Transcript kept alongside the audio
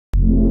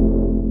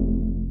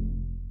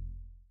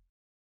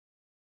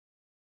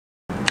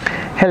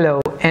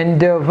Hello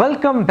and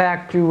welcome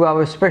back to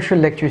our special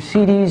lecture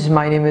series.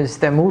 My name is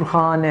Taimur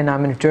Khan and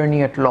I'm an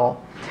attorney at law.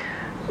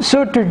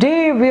 So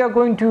today we are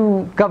going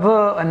to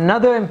cover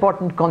another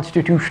important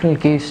constitutional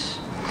case,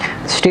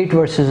 State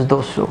versus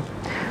Dosso.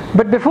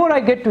 But before I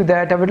get to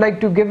that, I would like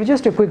to give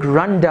just a quick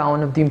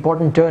rundown of the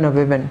important turn of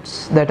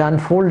events that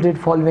unfolded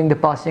following the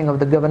passing of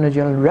the Governor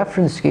General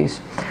reference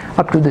case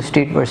up to the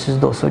State versus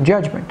Dosso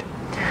judgment.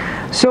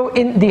 So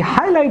in the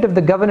highlight of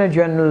the Governor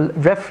General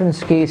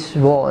reference case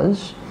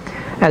was,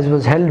 as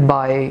was held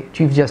by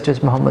Chief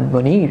Justice Muhammad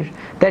Munir,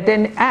 that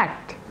an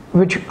act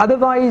which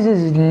otherwise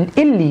is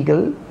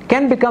illegal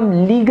can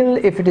become legal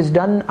if it is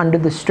done under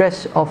the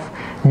stress of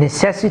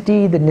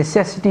necessity, the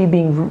necessity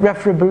being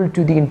referable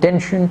to the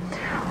intention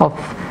of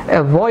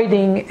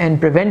avoiding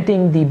and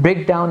preventing the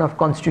breakdown of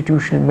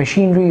constitutional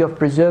machinery, of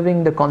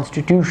preserving the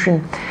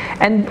Constitution.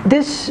 And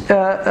this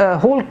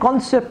whole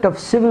concept of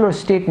civil or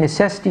state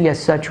necessity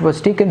as such was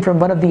taken from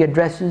one of the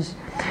addresses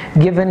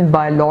given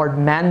by Lord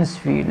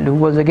Mansfield, who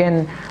was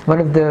again one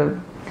of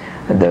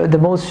the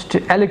most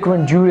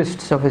eloquent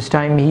jurists of his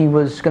time. He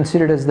was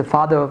considered as the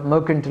father of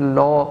mercantile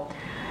law,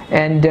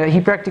 and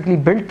he practically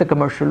built the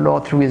commercial law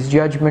through his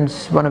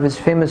judgments. One of his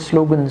famous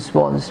slogans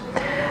was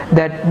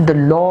that the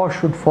law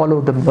should follow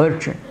the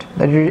merchant.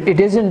 That it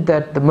isn't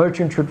that the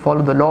merchant should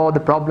follow the law, the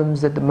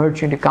problems that the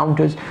merchant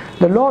encounters.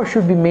 The law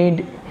should be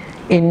made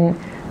in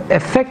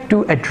effect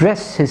to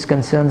address his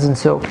concerns, and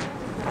so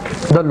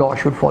the law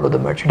should follow the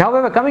merchant.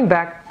 However, coming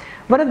back,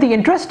 one of the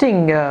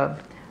interesting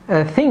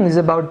things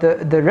about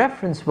the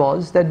reference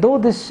was that though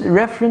this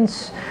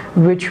reference,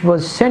 which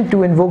was sent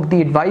to invoke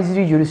the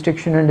advisory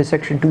jurisdiction under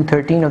section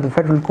 213 of the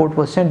federal court,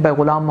 was sent by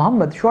Ghulam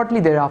Muhammad, shortly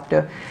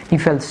thereafter he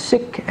fell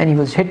sick and he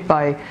was hit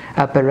by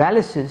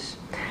paralysis,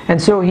 and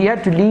so he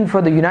had to leave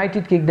for the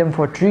United Kingdom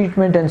for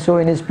treatment. And so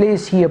in his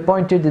place he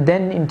appointed the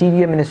then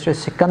Interior Minister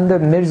Sikandar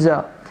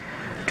Mirza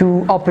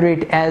to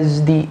operate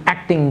as the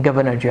acting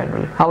Governor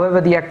General. However,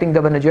 the acting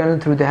Governor General,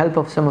 through the help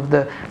of some of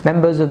the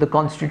members of the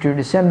Constituent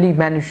Assembly,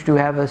 managed to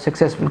have a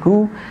successful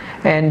coup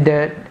and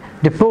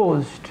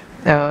deposed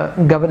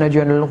Governor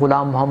General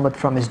Ghulam Muhammad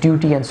from his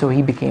duty, and so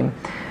he became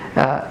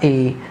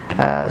a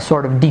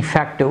sort of de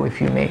facto, if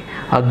you may,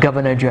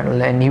 Governor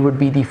General, and he would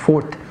be the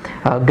fourth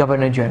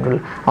Governor General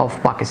of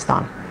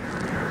Pakistan.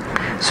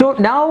 So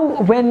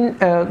now when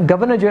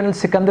Governor General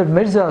Sikandar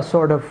Mirza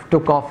sort of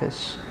took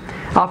office,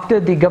 after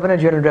the Governor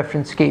General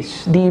reference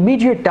case, the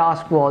immediate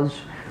task was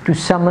to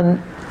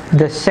summon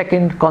the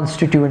Second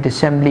Constituent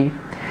Assembly.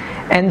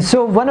 And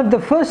so one of the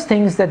first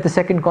things that the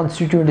Second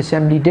Constituent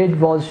Assembly did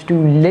was to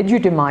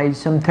legitimize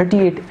some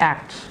 38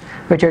 acts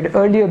which had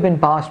earlier been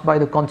passed by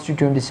the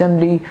Constituent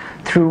Assembly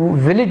through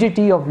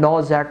Validity of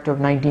Laws Act of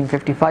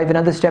 1955.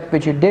 Another step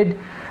which it did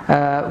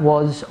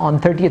was on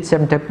 30th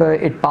September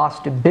it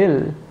passed a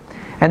bill,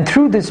 and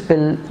through this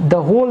bill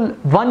the whole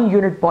one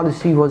unit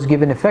policy was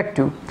given effect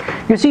to.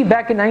 You see,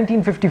 back in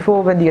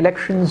 1954 when the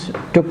elections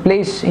took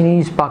place in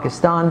East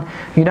Pakistan,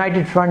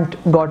 United Front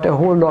got a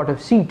whole lot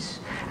of seats,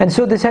 and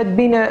so this had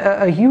been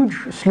a huge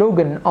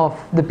slogan of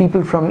the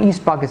people from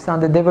East Pakistan,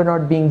 that they were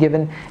not being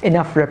given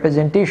enough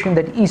representation,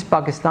 that East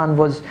Pakistan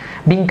was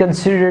being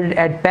considered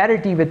at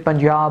parity with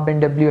Punjab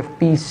and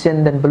WFP,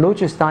 Sindh and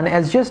Balochistan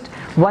as just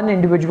one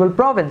individual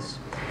province.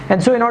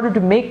 And so in order to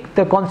make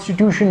the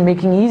constitution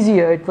making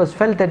easier, it was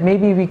felt that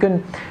maybe we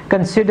can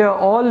consider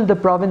all the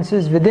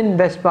provinces within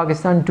West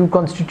Pakistan to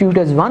constitute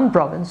as one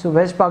province. So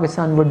West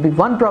Pakistan would be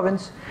one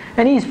province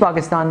and East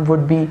Pakistan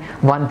would be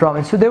one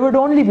province. So there would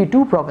only be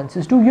two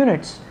provinces, two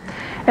units.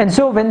 And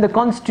so when the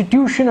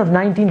Constitution of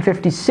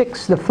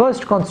 1956, the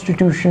first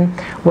Constitution,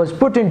 was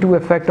put into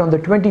effect on the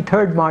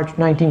 23rd March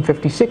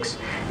 1956,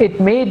 it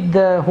made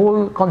the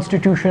whole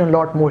Constitution a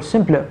lot more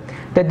simpler,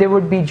 that there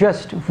would be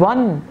just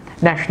one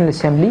National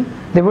Assembly.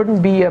 There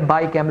wouldn't be a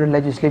bicameral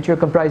legislature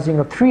comprising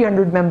of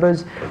 300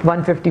 members,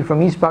 150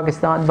 from East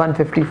Pakistan,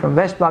 150 from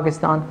West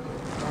Pakistan.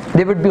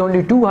 There would be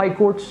only two high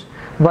courts,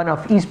 one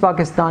of East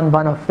Pakistan,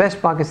 one of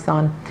West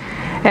Pakistan.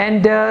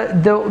 And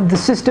the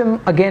system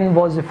again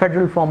was a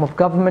federal form of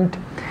government.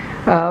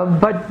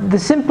 But the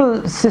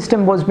simple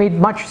system was made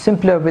much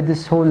simpler with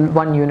this whole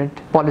one unit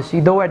policy,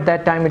 though at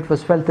that time it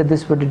was felt that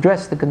this would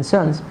address the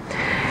concerns.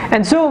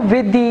 And so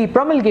with the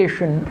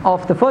promulgation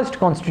of the first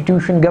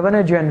constitution,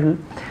 Governor General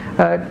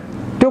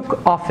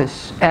took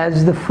office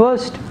as the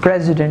first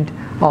president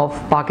of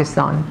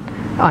Pakistan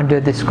under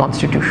this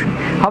constitution.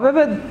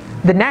 However,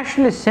 the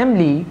National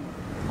Assembly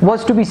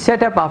was to be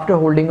set up after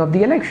holding of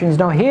the elections.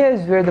 Now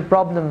here's where the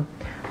problem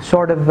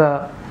sort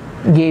of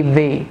gave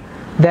way,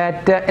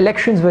 that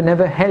elections were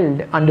never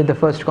held under the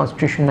first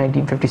constitution in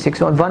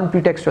 1956. On one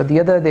pretext or the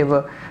other they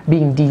were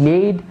being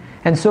delayed,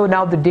 and so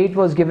now the date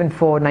was given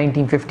for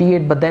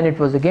 1958, but then it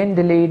was again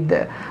delayed.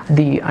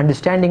 The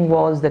understanding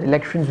was that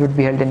elections would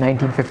be held in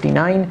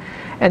 1959,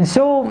 and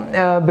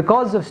so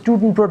because of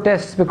student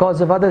protests,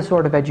 because of other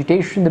sort of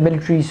agitation, the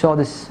military saw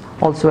this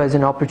also as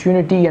an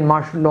opportunity, and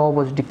martial law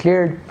was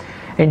declared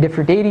in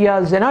different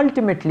areas. And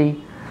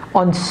ultimately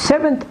on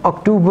 7th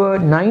October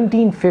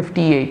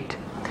 1958,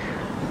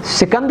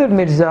 Sikandar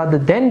Mirza, the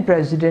then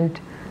president,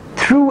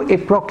 through a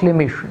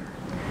proclamation,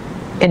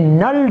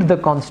 annulled the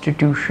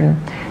constitution.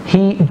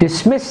 He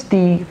dismissed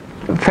the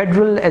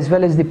federal as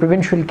well as the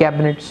provincial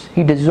cabinets.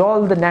 He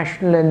dissolved the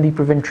national and the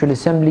provincial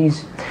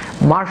assemblies.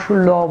 Martial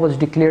law was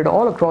declared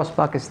all across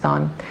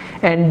Pakistan,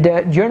 and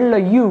General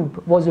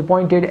Ayub was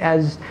appointed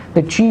as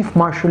the chief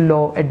martial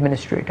law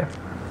administrator.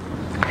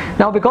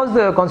 Now, because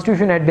the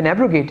constitution had been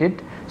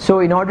abrogated, so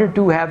in order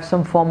to have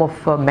some form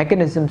of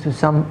mechanism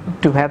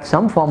to have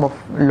some form of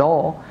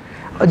law,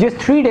 just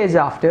 3 days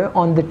after,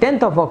 on the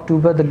 10th of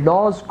October, the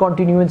Laws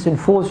Continuance in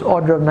Force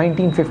Order of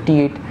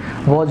 1958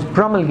 was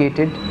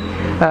promulgated,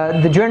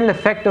 the general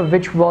effect of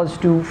which was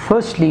to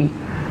firstly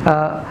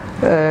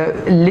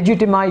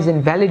legitimize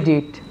and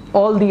validate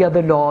all the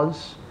other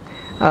laws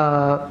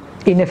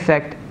in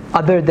effect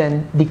other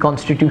than the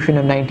Constitution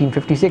of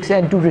 1956,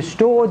 and to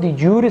restore the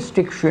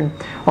jurisdiction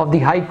of the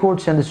High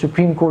Courts and the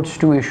Supreme Courts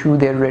to issue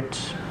their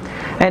writs.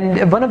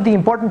 And one of the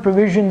important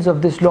provisions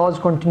of this Laws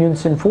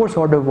Continuance in Force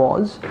Order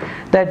was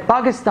that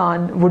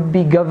Pakistan would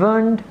be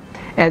governed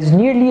as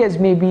nearly as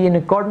may be in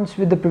accordance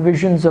with the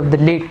provisions of the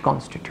late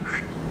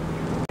Constitution.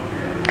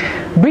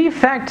 Brief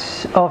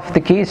facts of the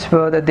case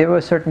were that there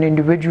were certain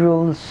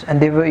individuals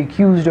and they were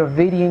accused of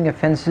varying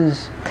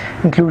offences,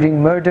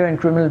 including murder and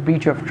criminal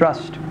breach of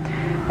trust.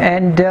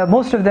 And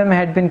most of them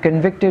had been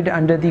convicted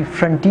under the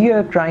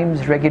Frontier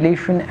Crimes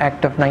Regulation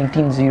Act of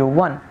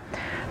 1901.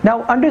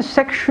 Now, under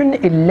Section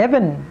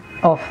 11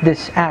 of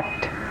this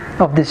Act,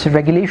 of this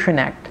Regulation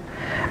Act,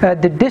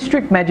 the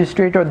district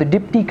magistrate or the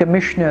deputy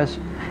commissioners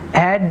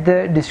had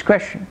the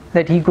discretion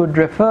that he could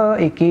refer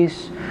a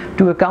case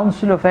to a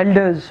council of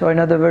elders, or in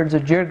other words a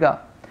jirga,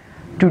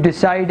 to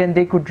decide, and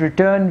they could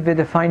return with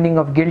a finding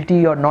of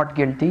guilty or not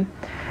guilty.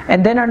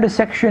 And then under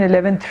Section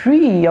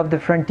 11(3) of the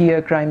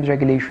Frontier Crimes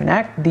Regulation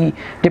Act, the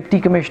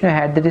Deputy Commissioner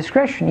had the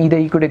discretion. Either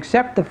he could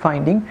accept the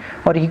finding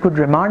or he could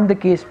remand the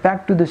case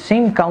back to the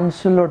same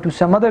council or to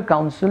some other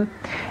council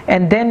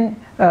and then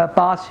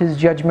pass his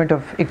judgment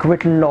of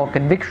acquittal or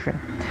conviction.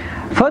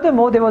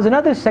 Furthermore, there was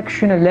another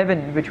Section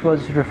 11 which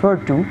was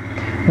referred to,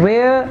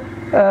 where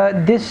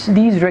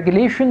these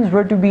regulations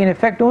were to be in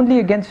effect only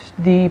against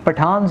the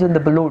Pathans and the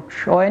Baloch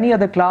or any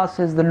other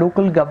class as the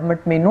local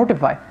government may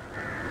notify.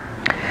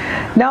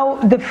 Now,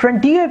 the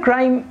Frontier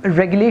Crime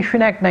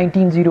Regulation Act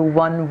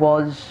 1901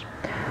 was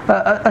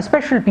a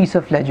special piece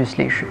of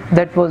legislation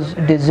that was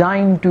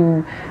designed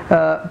to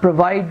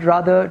provide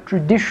rather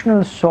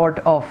traditional sort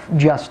of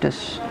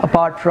justice,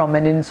 apart from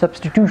and in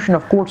substitution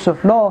of courts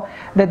of law,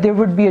 that there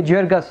would be a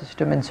jirga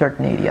system in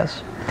certain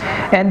areas.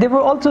 And there were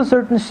also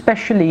certain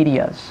special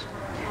areas.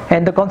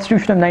 And the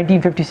Constitution of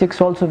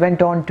 1956 also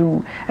went on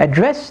to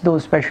address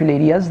those special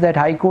areas, that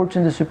High Courts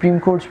and the Supreme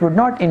Courts would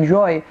not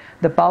enjoy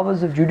the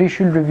powers of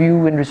judicial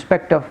review in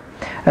respect of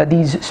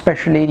these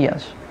special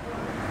areas.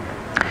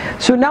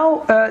 So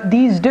now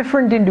these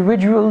different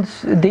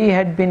individuals, they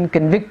had been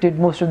convicted,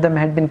 most of them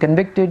had been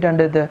convicted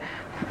under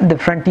the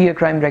Frontier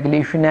Crime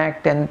Regulation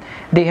Act, and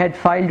they had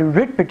filed a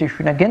writ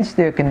petition against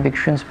their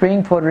convictions,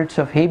 praying for writs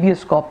of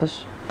habeas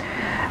corpus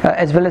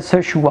as well as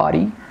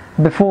certiorari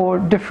before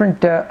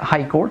different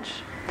high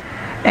courts.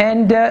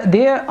 And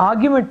their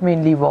argument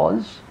mainly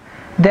was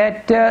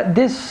that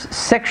this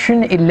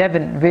Section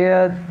 11,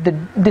 where the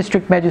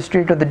district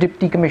magistrate or the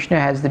deputy commissioner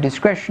has the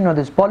discretion, or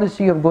this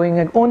policy of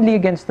going only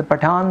against the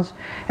Pathans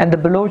and the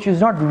Baloch,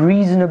 is not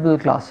reasonable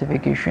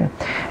classification,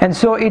 and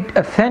so it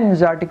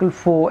offends Article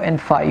 4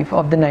 and 5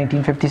 of the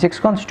 1956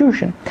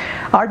 Constitution.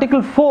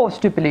 Article 4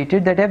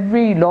 stipulated that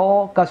every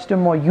law,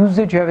 custom or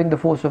usage having the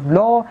force of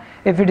law,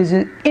 if it is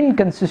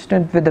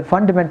inconsistent with the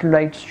fundamental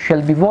rights,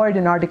 shall be void,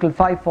 and Article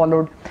 5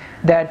 followed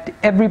that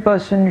every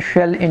person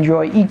shall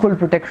enjoy equal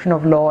protection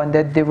of law and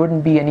that there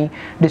wouldn't be any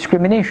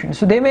discrimination.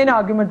 So their main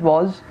argument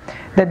was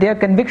that their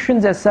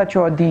convictions as such,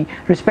 or the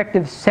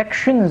respective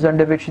sections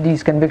under which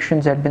these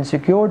convictions had been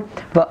secured,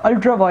 were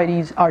ultra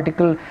vires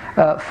Article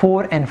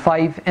 4 and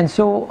 5, and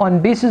so on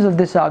basis of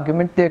this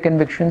argument their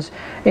convictions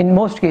in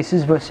most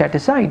cases were set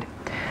aside.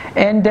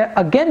 And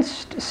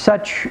against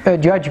such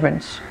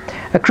judgments,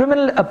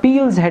 criminal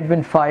appeals had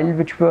been filed,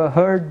 which were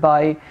heard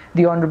by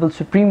the Honorable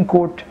Supreme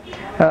Court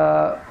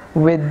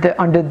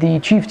under the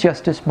Chief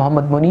Justice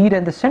Muhammad Munir,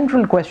 and the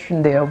central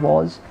question there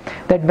was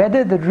that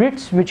whether the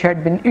writs which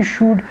had been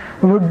issued,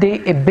 would they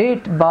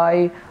abate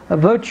by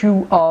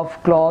virtue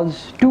of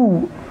Clause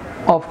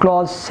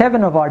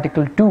 7 of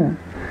Article 2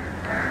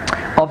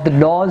 of the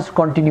Laws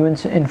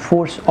Continuance in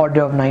Force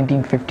Order of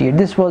 1958.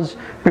 This was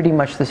pretty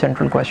much the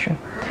central question.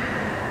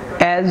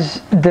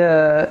 As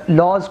the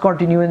Laws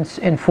Continuance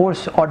in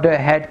Force Order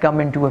had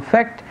come into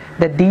effect,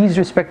 that these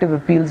respective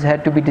appeals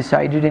had to be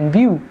decided in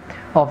view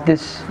of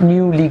this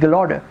new legal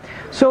order.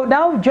 So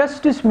now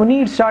Justice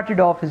Munir started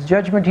off his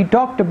judgment. He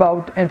talked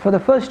about, and for the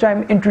first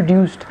time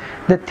introduced,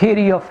 the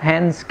theory of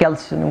Hans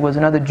Kelsen, who was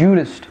another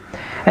jurist.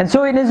 And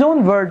so in his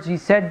own words he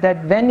said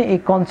that when a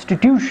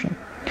constitution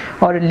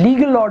or a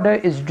legal order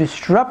is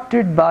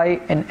disrupted by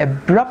an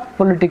abrupt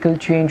political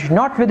change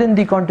not within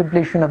the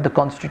contemplation of the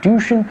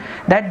Constitution,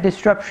 that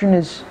disruption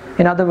is,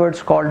 in other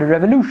words, called a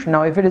revolution.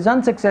 Now, if it is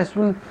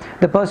unsuccessful,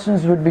 the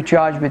persons would be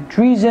charged with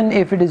treason.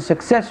 If it is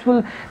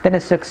successful, then a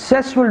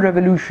successful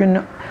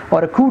revolution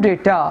or a coup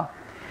d'etat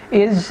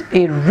is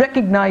a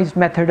recognized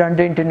method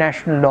under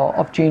international law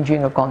of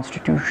changing a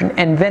constitution.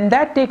 And when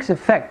that takes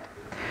effect,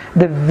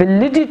 the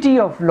validity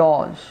of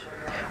laws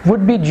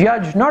would be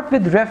judged not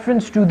with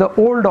reference to the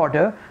old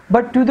order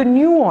but to the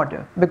new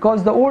order,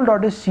 because the old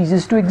order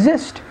ceases to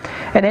exist,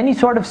 and any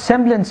sort of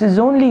semblance is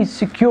only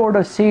secured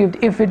or saved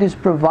if it is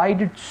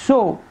provided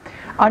so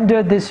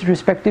under this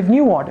respective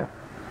new order.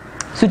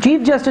 So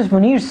Chief Justice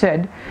Munir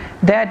said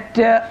that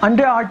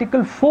under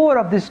Article 4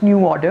 of this new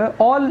order,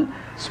 all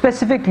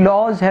specific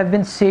laws have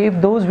been saved,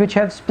 those which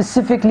have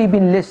specifically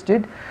been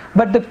listed,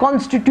 but the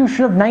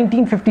Constitution of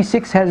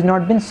 1956 has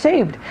not been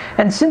saved.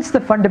 And since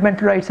the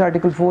Fundamental Rights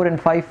Article 4 and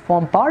 5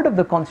 form part of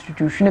the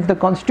Constitution, if the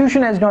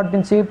Constitution has not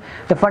been saved,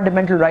 the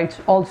fundamental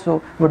rights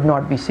also would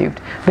not be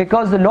saved,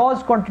 because the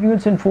law's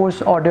continuance in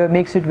force order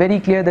makes it very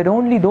clear that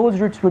only those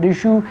writs would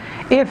issue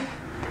if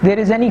there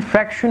is any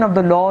fraction of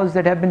the laws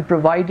that have been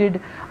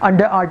provided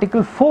under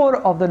Article 4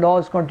 of the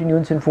law's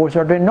continuance in force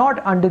order,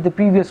 not under the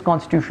previous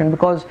constitution,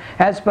 because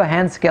as per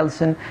Hans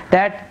Kelsen,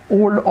 that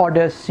old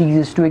order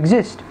ceases to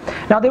exist.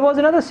 Now, there was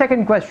another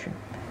second question,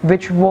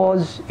 which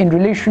was in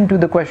relation to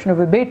the question of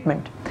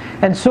abatement,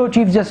 and so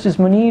Chief Justice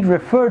Munir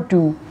referred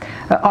to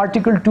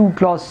Article 2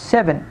 Clause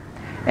 7,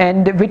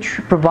 and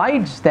which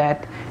provides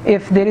that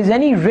if there is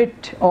any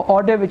writ or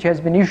order which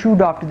has been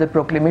issued after the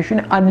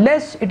proclamation,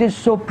 unless it is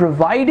so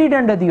provided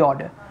under the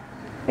order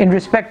in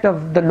respect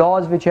of the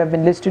laws which have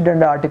been listed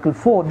under Article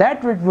 4,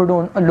 that writ would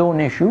alone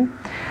issue.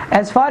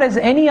 As far as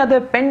any other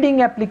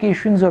pending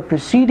applications or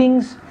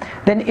proceedings,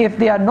 then if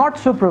they are not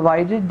so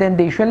provided, then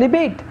they shall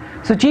abate.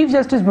 So Chief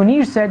Justice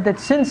Munir said that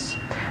since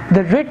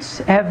the writs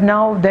have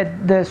now,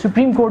 that the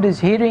Supreme Court is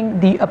hearing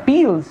the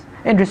appeals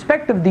in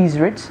respect of these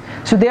writs,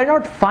 so they are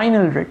not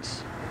final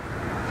writs.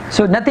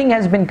 So nothing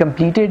has been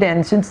completed,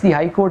 and since the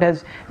High Court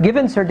has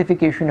given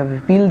certification of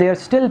appeal, they are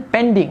still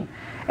pending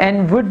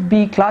and would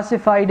be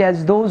classified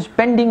as those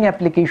pending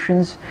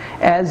applications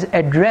as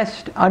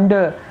addressed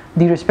under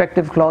the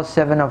respective Clause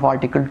 7 of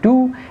Article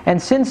 2,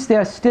 and since they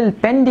are still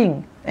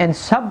pending and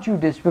sub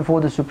judice before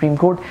the Supreme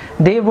Court,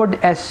 they would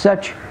as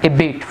such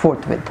abate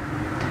forthwith.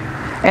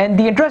 And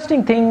the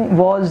interesting thing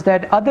was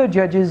that other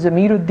judges,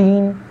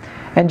 Amiruddin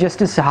and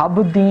Justice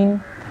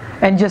Sahabuddin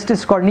and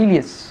Justice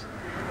Cornelius,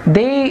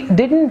 they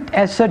didn't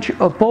as such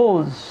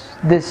oppose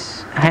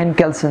this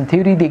Hans-Kelsen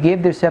theory. They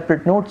gave their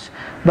separate notes,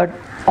 but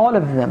all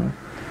of them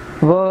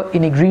were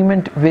in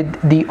agreement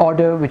with the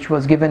order which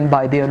was given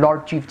by their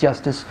Lord Chief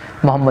Justice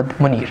Muhammad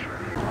Munir.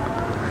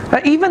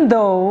 Even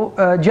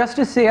though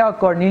Justice A.R.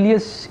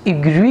 Cornelius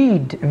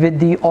agreed with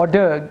the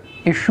order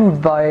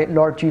issued by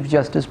Lord Chief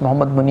Justice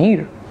Muhammad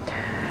Munir,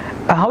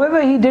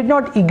 however, he did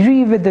not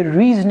agree with the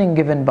reasoning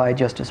given by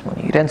Justice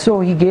Munir, and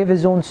so he gave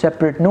his own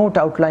separate note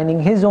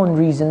outlining his own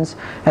reasons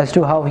as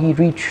to how he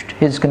reached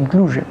his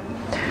conclusion.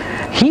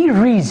 He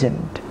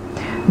reasoned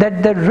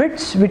that the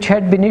writs which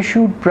had been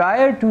issued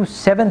prior to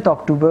 7th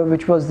October,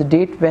 which was the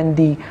date when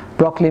the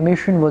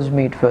proclamation was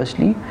made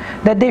firstly,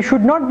 that they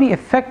should not be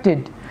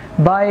affected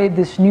by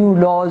this new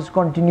law's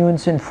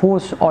continuance in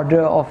force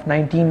order of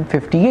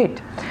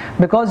 1958,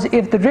 because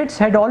if the writs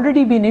had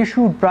already been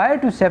issued prior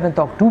to 7th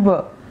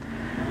October,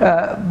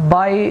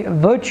 by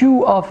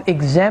virtue of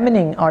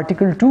examining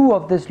Article 2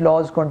 of this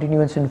law's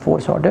continuance in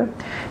force order,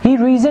 he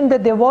reasoned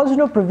that there was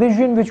no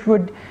provision which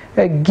would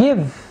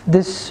give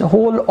this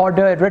whole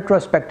order a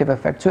retrospective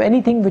effect. So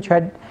anything which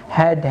had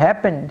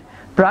happened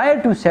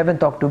prior to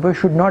 7th October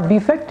should not be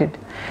affected.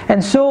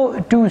 And so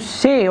to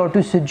say or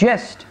to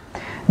suggest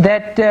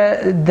that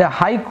the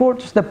High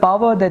Courts, the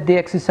power that they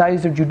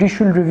exercised of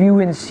judicial review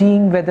in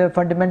seeing whether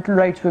fundamental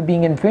rights were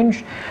being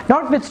infringed,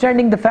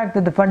 notwithstanding the fact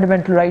that the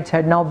fundamental rights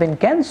had now been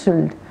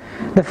cancelled,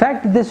 the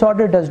fact that this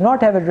order does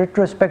not have a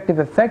retrospective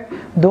effect,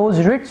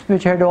 those writs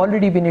which had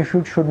already been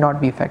issued should not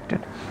be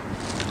affected.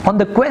 On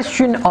the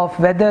question of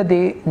whether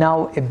they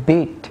now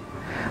abate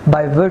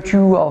by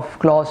virtue of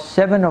Clause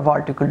 7 of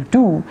Article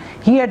 2,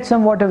 he had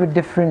somewhat of a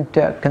different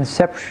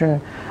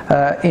conception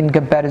in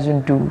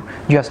comparison to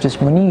Justice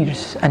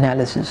Munir's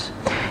analysis.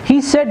 He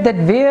said that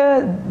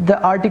where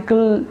the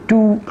Article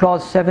 2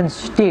 Clause 7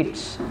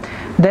 states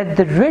that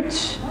the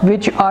writs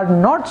which are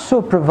not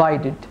so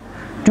provided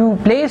to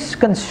place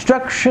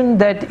construction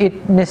that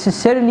it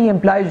necessarily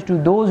implies to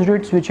those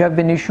writs which have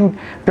been issued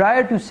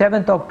prior to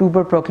 7th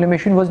October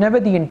proclamation was never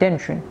the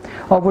intention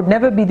or would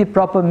never be the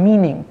proper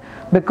meaning,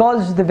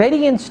 because the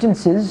very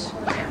instances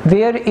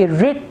where a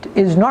writ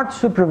is not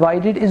so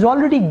provided is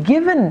already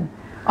given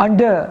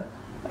under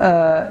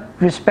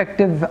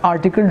respective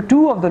Article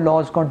 2 of the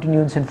law's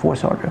continuance in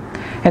force order.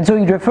 And so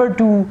he referred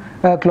to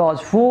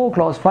Clause 4,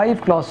 Clause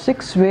 5, Clause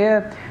 6,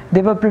 where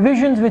there were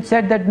provisions which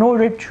said that no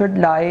writ should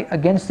lie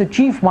against the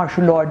chief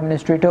martial law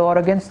administrator or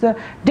against the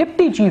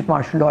deputy chief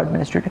martial law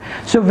administrator.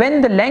 So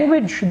when the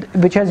language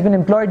which has been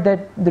employed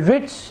that the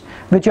writs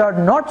which are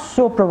not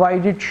so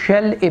provided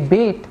shall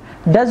abate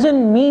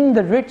doesn't mean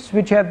the writs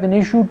which have been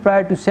issued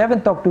prior to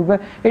 7th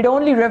October. It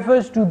only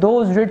refers to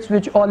those writs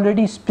which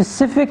already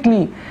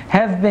specifically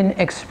have been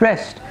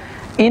expressed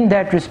in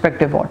that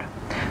respective order.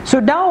 So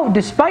now,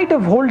 despite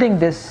of holding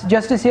this,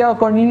 Justice A.R.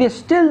 Cornelius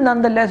still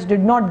nonetheless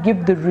did not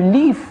give the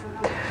relief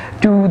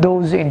to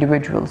those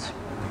individuals.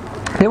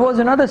 There was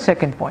another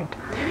second point.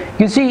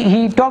 You see,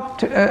 he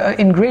talked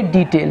in great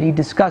detail,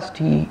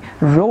 he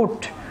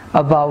wrote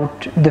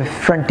about the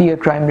Frontier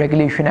Crime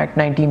Regulation Act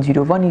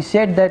 1901. He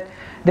said that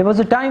there was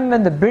a time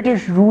when the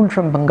British ruled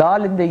from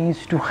Bengal in the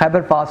east to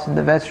Khyber Pass in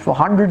the west for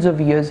hundreds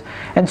of years,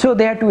 and so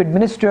they had to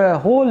administer a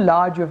whole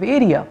large of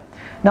area.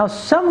 Now,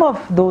 some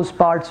of those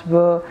parts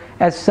were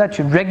as such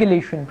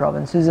regulation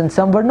provinces and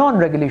some were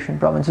non-regulation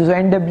provinces. So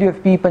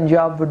NWFP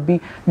Punjab would be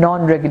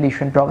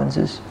non-regulation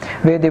provinces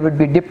where there would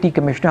be deputy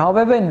commissioner.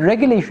 However, in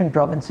regulation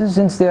provinces,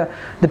 since the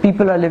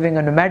people are living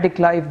a nomadic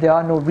life, there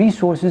are no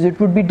resources, it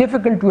would be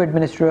difficult to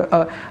administer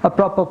a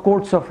proper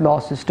courts of law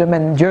system,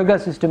 and Jirga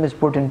system is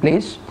put in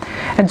place.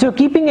 And so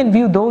keeping in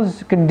view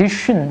those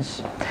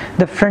conditions,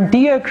 the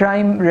Frontier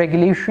Crime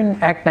Regulation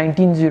Act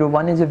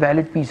 1901 is a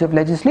valid piece of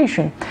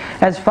legislation.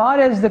 As far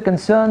as the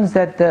concerns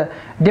that the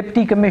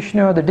deputy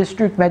commissioner or the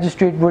district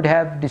magistrate would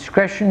have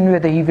discretion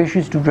whether he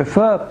wishes to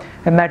refer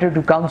a matter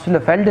to council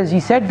of elders, he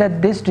said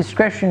that this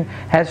discretion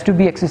has to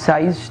be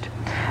exercised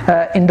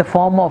in the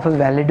form of a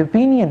valid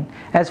opinion.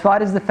 As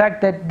far as the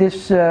fact that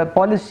this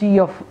policy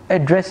of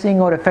addressing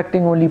or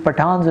affecting only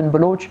Pathans and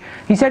Baloch,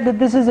 he said that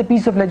this is a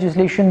piece of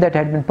legislation that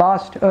had been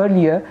passed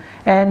earlier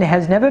and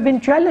has never been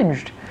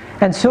challenged.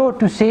 And so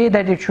to say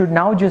that it should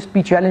now just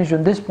be challenged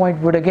on this point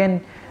would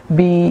again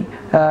be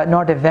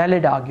not a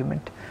valid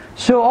argument.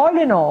 So all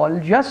in all,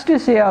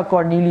 Justice A.R.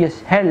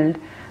 Cornelius held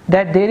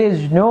that there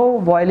is no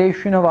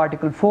violation of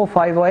Article 4,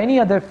 5 or any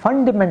other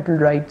fundamental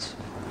rights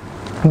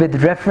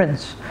with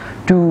reference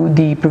to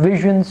the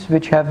provisions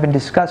which have been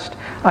discussed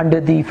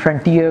under the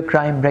Frontier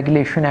Crime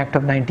Regulation Act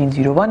of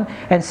 1901,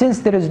 and since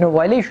there is no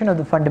violation of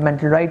the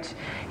fundamental rights,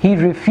 he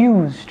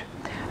refused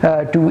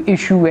to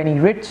issue any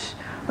writs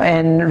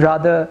and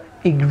rather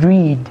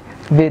agreed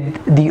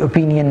with the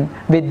opinion,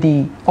 with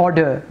the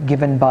order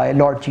given by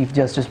Lord Chief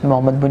Justice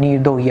Muhammad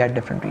Munir, though he had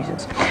different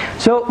reasons.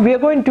 So we are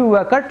going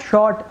to cut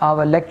short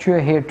our lecture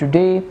here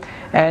today,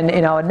 and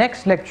in our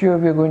next lecture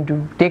we are going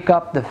to take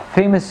up the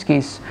famous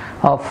case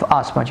of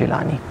Asma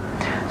Jilani.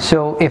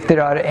 So if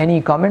there are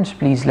any comments,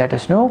 please let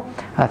us know.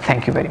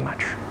 Thank you very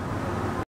much.